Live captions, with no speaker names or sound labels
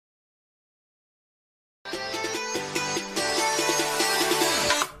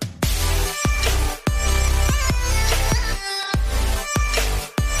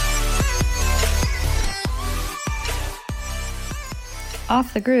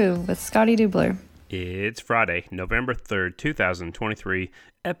Off the Groove with Scotty Dubler. It's Friday, November 3rd, 2023.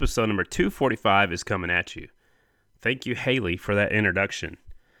 Episode number 245 is coming at you. Thank you, Haley, for that introduction.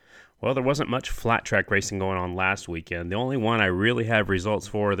 Well, there wasn't much flat track racing going on last weekend. The only one I really have results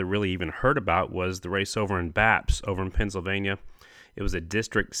for that really even heard about was the race over in Baps over in Pennsylvania. It was a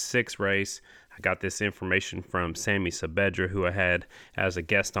District 6 race. I got this information from Sammy Saavedra, who I had as a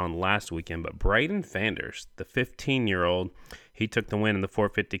guest on last weekend. But Braden Fanders, the 15-year-old, he took the win in the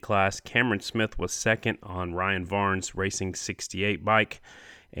 450 class. Cameron Smith was second on Ryan Varn's Racing 68 bike.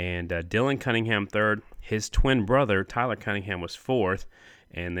 And Dylan Cunningham third. His twin brother, Tyler Cunningham, was fourth.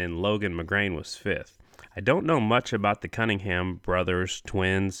 And then Logan McGrain was fifth. I don't know much about the Cunningham brothers,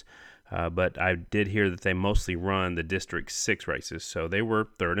 twins, but I did hear that they mostly run the District 6 races. So they were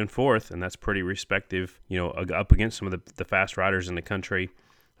third and fourth, and that's pretty respective, up against some of the fast riders in the country.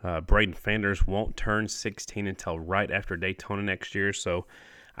 Braden Fanders won't turn 16 until right after Daytona next year, so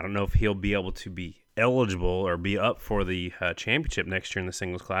I don't know if he'll be able to be eligible or be up for the championship next year in the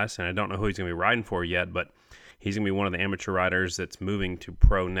singles class, and I don't know who he's going to be riding for yet, but he's going to be one of the amateur riders that's moving to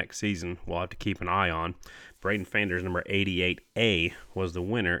pro next season. We'll have to keep an eye on. Braden Fanders, number 88A, was the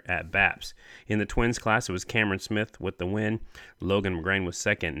winner at Baps. In the twins class, it was Cameron Smith with the win. Logan McGrain was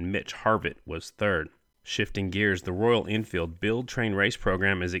second, and Mitch Harvitt was third. Shifting gears, the Royal Enfield Build Train Race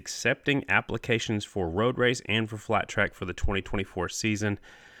program is accepting applications for road race and for flat track for the 2024 season.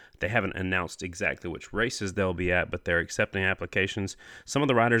 They haven't announced exactly which races they'll be at, but they're accepting applications. Some of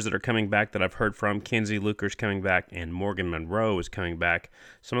the riders that are coming back that I've heard from, Kenzie Luker's coming back and Morgan Monroe is coming back.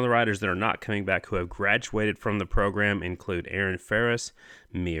 Some of the riders that are not coming back who have graduated from the program include Aaron Ferris,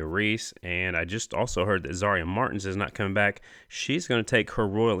 Mia Reese, and I just also heard that Zaria Martins is not coming back. She's going to take her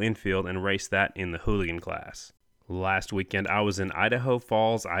Royal Enfield and race that in the hooligan class. Last weekend, I was in Idaho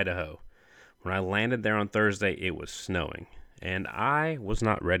Falls, Idaho. When I landed there on Thursday, it was snowing. And I was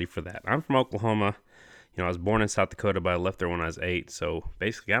not ready for that. I'm from Oklahoma. I was born in South Dakota, but I left there when I was 8. So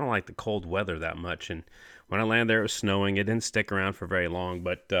basically, I don't like the cold weather that much. And when I landed there, it was snowing. It didn't stick around for very long,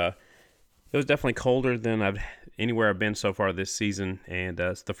 but it was definitely colder than anywhere I've been so far this season. And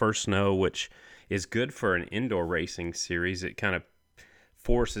it's the first snow, which is good for an indoor racing series. It kind of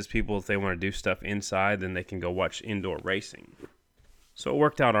forces people, if they want to do stuff inside, then they can go watch indoor racing. So it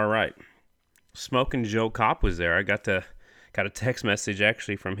worked out all right. Smoking Joe Kopp was there. I got a text message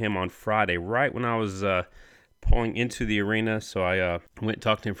actually from him on Friday, right when I was pulling into the arena. So I went and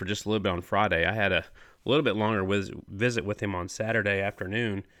talked to him for just a little bit on Friday. I had a little bit longer visit with him on Saturday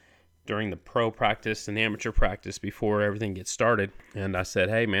afternoon during the pro practice and the amateur practice before everything gets started. And I said,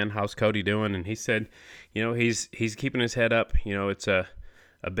 "Hey man, how's Cody doing?" And he said, he's keeping his head up. It's a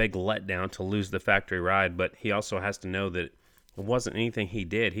big letdown to lose the factory ride, but he also has to know that it wasn't anything he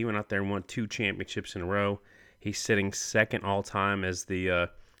did. He went out there and won 2 championships in a row. He's sitting second all-time as the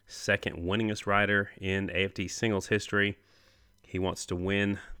second winningest rider in AFT singles history. He wants to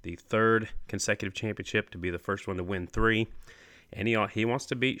win the 3rd consecutive championship, to be the first one to win 3. And he wants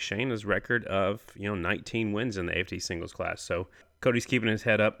to beat Shayna's record of 19 wins in the AFT singles class. So Cody's keeping his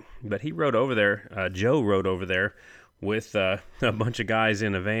head up. But he rode over there, Joe rode over there with a bunch of guys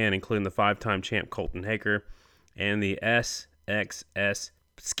in a van, including the 5-time champ Colton Haker and the SXS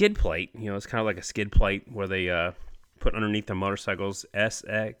skid plate. It's kind of like a skid plate where they put underneath the motorcycles,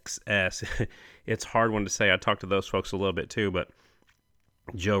 SXS. It's a hard one to say. I talked to those folks a little bit too, but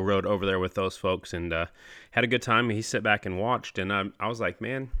Joe rode over there with those folks and had a good time. He sat back and watched, and I was like,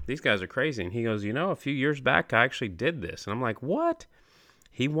 man, these guys are crazy. And he goes, a few years back, I actually did this. And I'm like, what?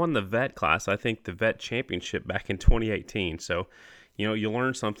 He won the vet class, I think the vet championship back in 2018. So you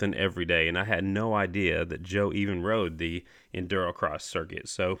learn something every day, and I had no idea that Joe even rode the Endurocross circuit.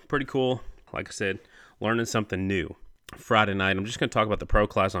 So pretty cool. Like I said, learning something new. Friday night, I'm just going to talk about the pro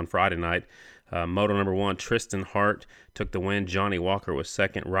class on Friday night. Moto number 1, Tristan Hart took the win. Johnny Walker was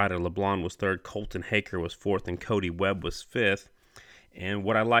second. Ryder LeBlanc was third. Colton Haker was fourth, and Cody Webb was fifth. And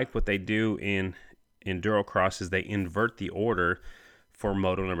what I like what they do in Endurocross is they invert the order for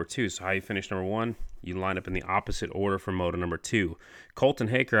Moto number 2. So how you finish number 1, you line up in the opposite order for Moto number 2. Colton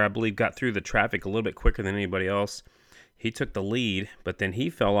Haker, I believe, got through the traffic a little bit quicker than anybody else. He took the lead, but then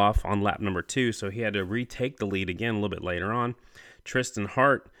he fell off on lap number 2, so he had to retake the lead again a little bit later on. Tristan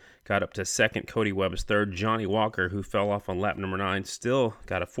Hart got up to second. Cody Webb is third. Johnny Walker, who fell off on lap number 9, still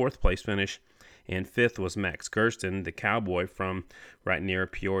got a 4th place finish. And 5th was Max Gersten, the cowboy from right near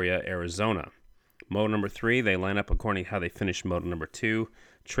Peoria, Arizona. Moto number 3, they line up according to how they finished Moto number 2.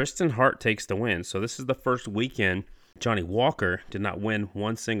 Tristan Hart takes the win. So this is the first weekend Johnny Walker did not win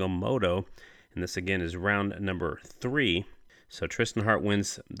one single moto. And this again is round number 3. So Tristan Hart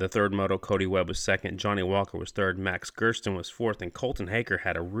wins the third moto. Cody Webb was second. Johnny Walker was third. Max Gersten was fourth. And Colton Haker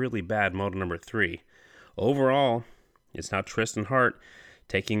had a really bad moto number 3. Overall, it's now Tristan Hart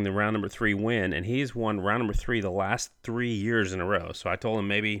taking the round number 3 win, and he's won round number 3 the last 3 years in a row. So I told him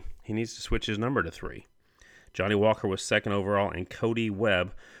maybe he needs to switch his number to 3. Johnny Walker was second overall, and Cody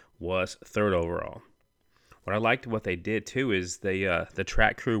Webb was third overall. What I liked what they did too is the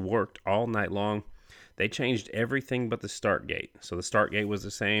track crew worked all night long. They changed everything but the start gate. So the start gate was the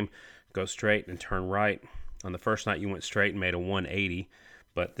same, go straight and turn right. On the first night you went straight and made a 180,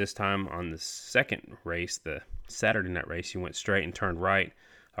 but this time on the second race, the Saturday night race, you went straight and turned right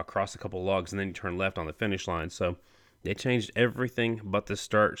across a couple of logs, and then you turned left on the finish line. So they changed everything but the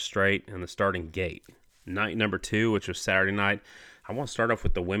start straight and the starting gate. Night number 2, which was Saturday night, I want to start off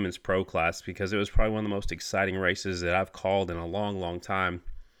with the women's pro class because it was probably one of the most exciting races that I've called in a long, long time.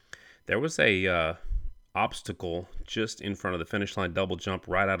 There was a obstacle just in front of the finish line, double jump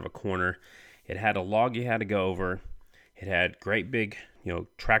right out of a corner. It had a log you had to go over. It had great big,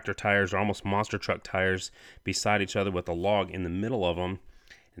 tractor tires or almost monster truck tires beside each other with a log in the middle of them.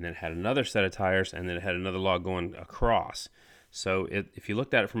 And then it had another set of tires, and then it had another log going across. So if you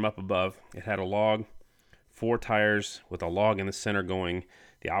looked at it from up above, it had a log, 4 tires with a log in the center going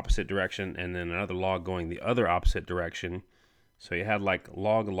the opposite direction, and then another log going the other opposite direction. So you had like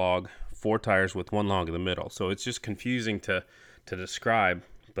log, 4 tires with 1 log in the middle. So it's just confusing to describe,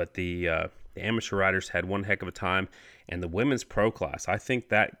 but the amateur riders had one heck of a time. And the women's pro class, I think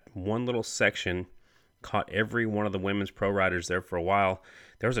that one little section caught every one of the women's pro riders there for a while.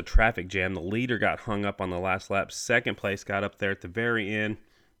 There was a traffic jam. The leader got hung up on the last lap. Second place got up there at the very end,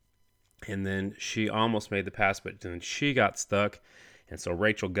 and then she almost made the pass, but then she got stuck. And so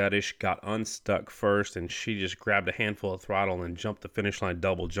Rachel Guttish got unstuck first, and she just grabbed a handful of throttle and jumped the finish line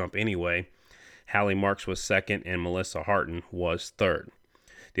double jump anyway. Hallie Marks was second, and Melissa Harton was third.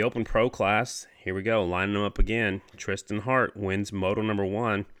 The Open Pro class, here we go, lining them up again. Tristan Hart wins moto number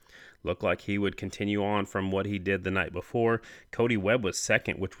 1. Looked like he would continue on from what he did the night before. Cody Webb was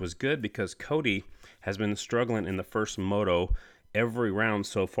second, which was good because Cody has been struggling in the first moto every round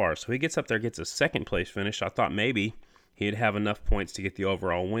so far. So he gets up there, gets a second place finish. I thought maybe he'd have enough points to get the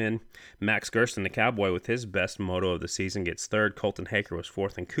overall win. Max Gersten, the Cowboy, with his best moto of the season, gets third. Colton Haker was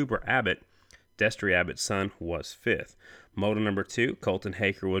fourth, and Cooper Abbott, Destry Abbott's son, was fifth. Moto number 2, Colton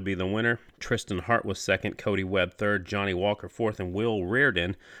Haker would be the winner. Tristan Hart was second, Cody Webb third, Johnny Walker fourth, and Will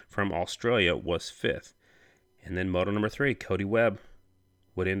Reardon from Australia was fifth. And then moto number 3, Cody Webb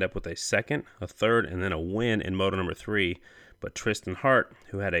would end up with a second, a third, and then a win in moto number 3. But Tristan Hart,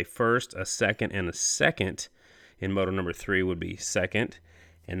 who had a first, a second, and a second in moto number 3, would be second.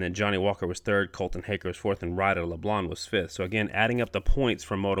 And then Johnny Walker was third, Colton Haker was fourth, and Ryder LeBlanc was fifth. So again, adding up the points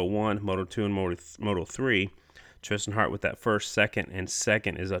from Moto 1, Moto 2, and Moto 3, Tristan Hart with that first, second, and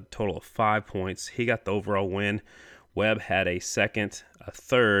second is a total of 5 points. He got the overall win. Webb had a second, a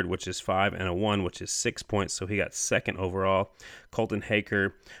third, which is 5, and a 1, which is 6 points. So he got second overall. Colton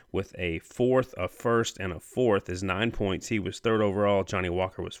Haker with a fourth, a first, and a fourth is 9 points. He was third overall. Johnny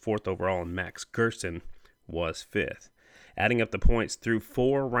Walker was fourth overall, and Max Gersten was fifth. Adding up the points through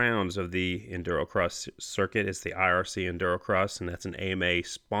 4 rounds of the Endurocross circuit, it's the IRC Endurocross, and that's an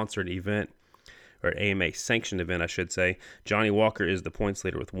AMA-sponsored event, or AMA-sanctioned event, I should say. Johnny Walker is the points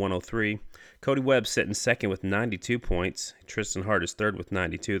leader with 103. Cody Webb sitting second with 92 points. Tristan Hart is third with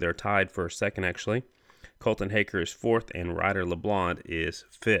 92. They're tied for second, actually. Colton Haker is fourth, and Ryder LeBlanc is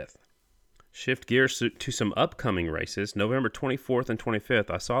fifth. Shift gears to some upcoming races. November 24th and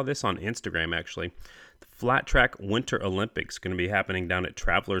 25th. I saw this on Instagram, actually. The Flat Track Winter Olympics going to be happening down at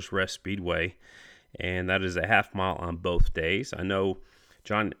Travelers Rest Speedway, and that is a half mile on both days. I know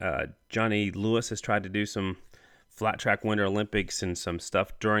Johnny Lewis has tried to do some Flat Track Winter Olympics and some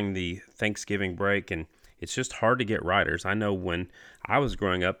stuff during the Thanksgiving break, and it's just hard to get riders. I know when I was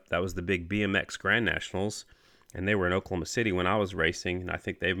growing up, that was the big BMX Grand Nationals, and they were in Oklahoma City when I was racing, and I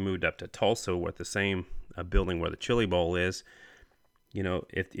think they've moved up to Tulsa with the same building where the Chili Bowl is. You know,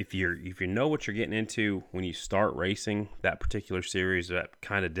 if you know what you're getting into when you start racing that particular series, that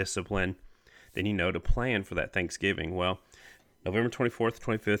kind of discipline, then you know to plan for that Thanksgiving. Well, November 24th,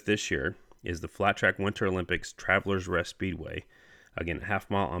 25th this year is the Flat Track Winter Olympics Travelers Rest Speedway. Again, half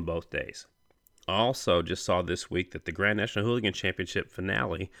mile on both days. I also just saw this week that the Grand National Hooligan Championship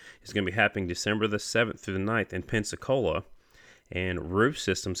finale is going to be happening December the 7th through the 9th in Pensacola. And Roof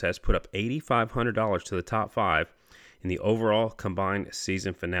Systems has put up $8,500 to the top 5 in the overall combined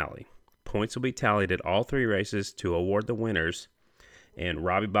season finale. Points will be tallied at all 3 races to award the winners. And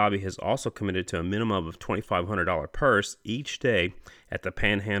Robbie Bobby has also committed to a minimum of $2,500 purse each day at the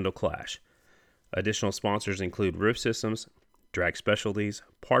Panhandle Clash. Additional sponsors include Roof Systems, Drag Specialties,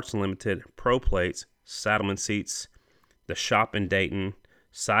 Parts Unlimited, Pro Plates, Saddleman Seats, The Shop in Dayton,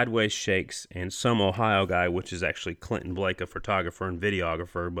 Sideways Shakes, and Some Ohio Guy, which is actually Clinton Blake, a photographer and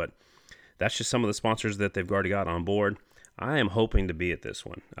videographer, but that's just some of the sponsors that they've already got on board. I am hoping to be at this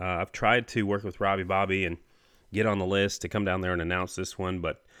one. I've tried to work with Robbie Bobby and get on the list to come down there and announce this one,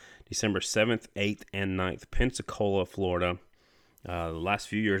 but December 7th, 8th, and 9th, Pensacola, Florida. The last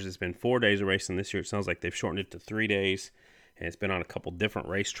few years, it's been 4 days of racing. This year, it sounds like they've shortened it to 3 days, and it's been on a couple different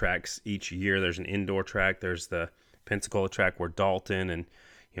racetracks each year. There's an indoor track. There's the Pensacola track where Dalton and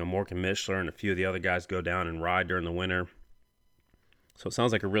Morgan Mishler and a few of the other guys go down and ride during the winter. So it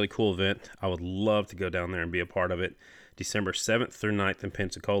sounds like a really cool event. I would love to go down there and be a part of it. December 7th through 9th in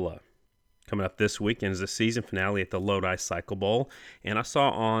Pensacola. Coming up this weekend is the season finale at the Lodi Cycle Bowl. And I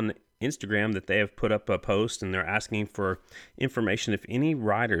saw on Instagram that they have put up a post and they're asking for information if any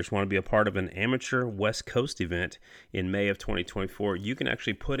riders want to be a part of an amateur West Coast event in May of 2024. You can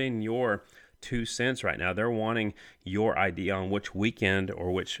actually put in your 2 cents right now. They're wanting your idea on which weekend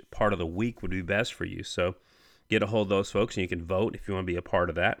or which part of the week would be best for you. So get a hold of those folks and you can vote if you want to be a part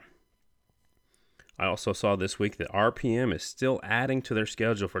of that. I also saw this week that RPM is still adding to their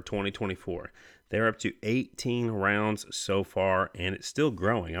schedule for 2024. They're up to 18 rounds so far, and it's still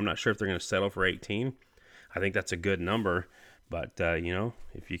growing. I'm not sure if they're going to settle for 18. I think that's a good number, but,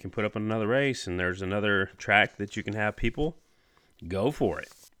 if you can put up another race and there's another track that you can have people, go for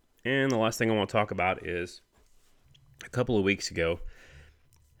it. And the last thing I want to talk about is a couple of weeks ago,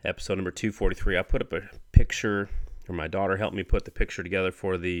 episode number 243, I put up a picture, or my daughter helped me put the picture together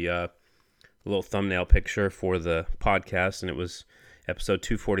for the little thumbnail picture for the podcast, and it was episode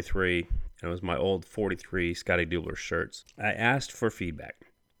 243, and it was my old 43 Scotty Dubler shirts. I asked for feedback.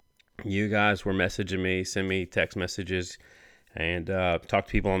 You guys were messaging me, send me text messages, and talk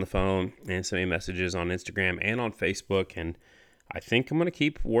to people on the phone, and send me messages on Instagram and on Facebook, and I think I'm going to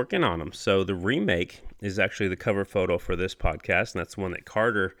keep working on them. So the remake is actually the cover photo for this podcast, and that's the one that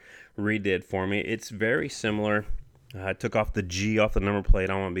Carter redid for me. It's very similar. I took off the G off the number plate.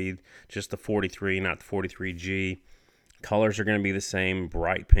 I want to be just the 43, not the 43G. Colors are going to be the same,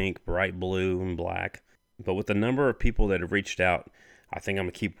 bright pink, bright blue, and black. But with the number of people that have reached out, I think I'm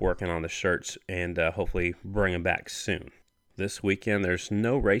going to keep working on the shirts and hopefully bring them back soon. This weekend, there's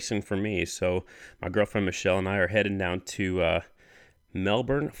no racing for me, so my girlfriend Michelle and I are heading down to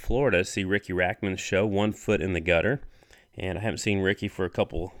Melbourne, Florida to see Ricky Rackman's show, One Foot in the Gutter. And I haven't seen Ricky for a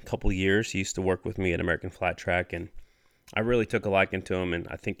couple years. He used to work with me at American Flat Track, and I really took a liking to him, and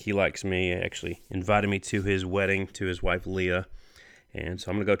I think he likes me. He actually invited me to his wedding to his wife, Leah, and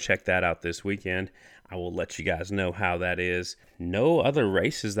so I'm going to go check that out this weekend. I will let you guys know how that is. No other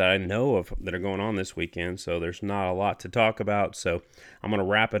races that I know of that are going on this weekend, so there's not a lot to talk about, so I'm going to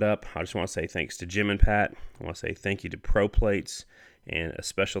wrap it up. I just want to say thanks to Jim and Pat. I want to say thank you to Pro Plates, and a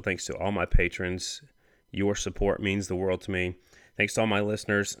special thanks to all my patrons. Your support means the world to me. Thanks to all my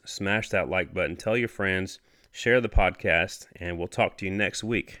listeners. Smash that like button. Tell your friends. Share the podcast. And we'll talk to you next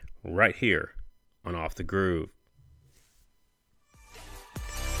week right here on Off the Groove.